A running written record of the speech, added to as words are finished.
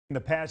In the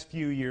past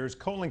few years,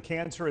 colon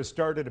cancer has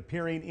started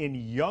appearing in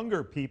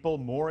younger people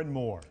more and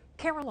more.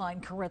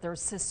 Caroline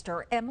Carruthers'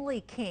 sister,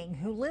 Emily King,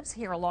 who lives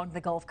here along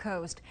the Gulf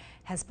Coast,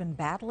 has been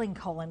battling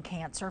colon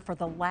cancer for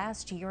the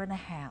last year and a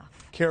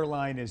half.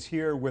 Caroline is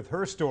here with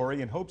her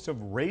story in hopes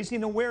of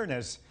raising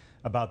awareness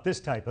about this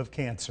type of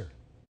cancer.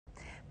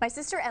 My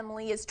sister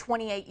Emily is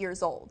 28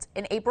 years old.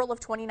 In April of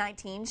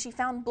 2019, she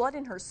found blood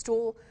in her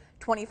stool.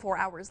 24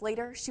 hours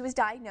later, she was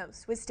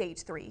diagnosed with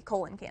stage 3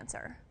 colon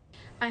cancer.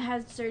 I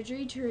had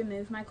surgery to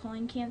remove my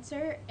colon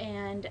cancer,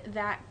 and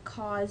that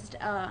caused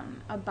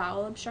a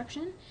bowel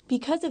obstruction.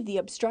 Because of the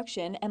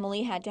obstruction,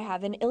 Emily had to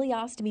have an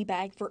ileostomy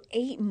bag for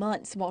 8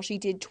 months while she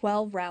did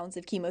 12 rounds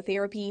of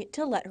chemotherapy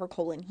to let her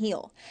colon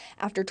heal.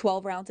 After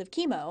 12 rounds of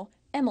chemo,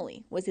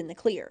 Emily was in the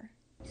clear.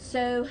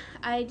 So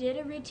I did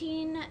a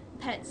routine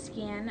PET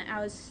scan.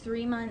 I was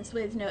 3 months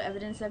with no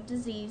evidence of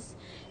disease,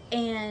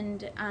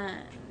 and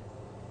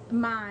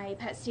my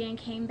PET scan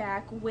came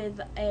back with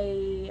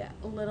a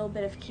little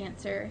bit of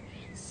cancer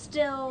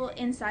still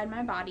inside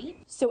my body.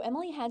 So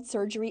Emily had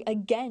surgery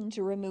again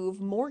to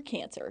remove more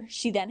cancer.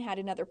 She then had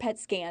another PET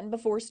scan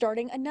before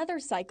starting another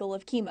cycle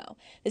of chemo.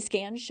 The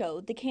scan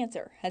showed the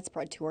cancer had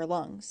spread to her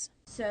lungs.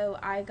 So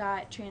I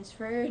got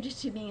transferred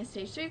to being a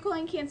stage 3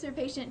 colon cancer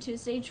patient to a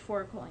stage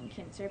 4 colon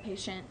cancer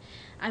patient.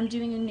 I'm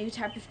doing a new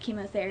type of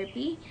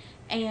chemotherapy,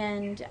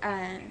 and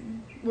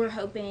we're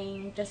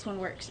hoping this one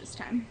works this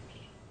time.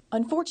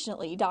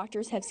 Unfortunately,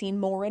 doctors have seen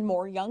more and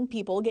more young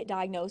people get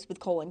diagnosed with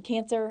colon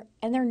cancer,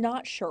 and they're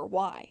not sure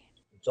why.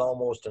 It's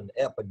almost an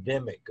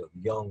epidemic of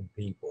young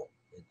people.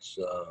 It's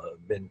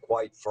been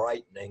quite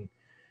frightening,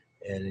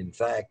 and in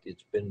fact,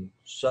 it's been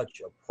such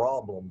a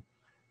problem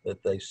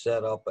that they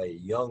set up a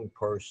young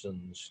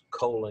person's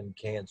colon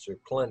cancer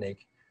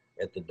clinic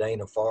at the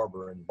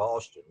Dana-Farber in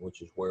Boston,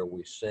 which is where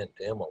we sent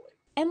Emily.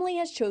 Emily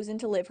has chosen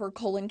to live her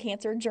colon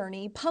cancer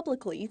journey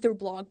publicly through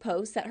blog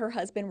posts that her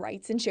husband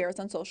writes and shares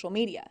on social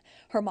media.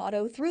 Her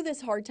motto through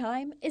this hard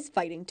time is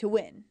fighting to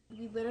win.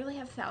 We literally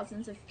have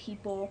thousands of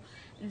people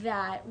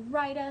that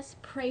write us,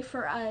 pray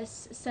for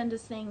us, send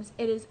us things.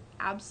 It is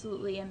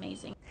absolutely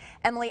amazing.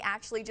 Emily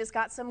actually just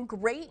got some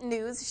great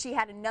news. She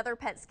had another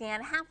PET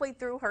scan halfway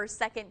through her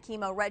second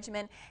chemo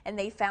regimen, and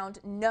they found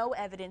no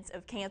evidence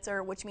of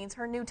cancer, which means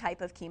her new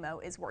type of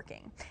chemo is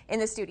working. In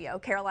the studio,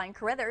 Caroline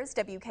Carruthers,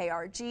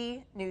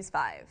 WKRG News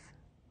 5.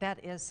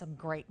 That is some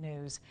great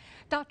news.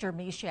 Dr.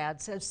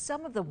 Mishad says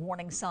some of the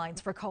warning signs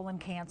for colon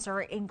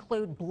cancer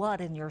include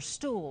blood in your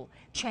stool,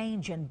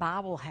 change in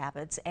bowel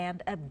habits,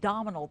 and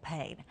abdominal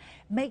pain.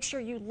 Make sure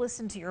you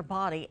listen to your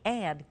body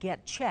and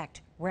get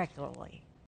checked regularly.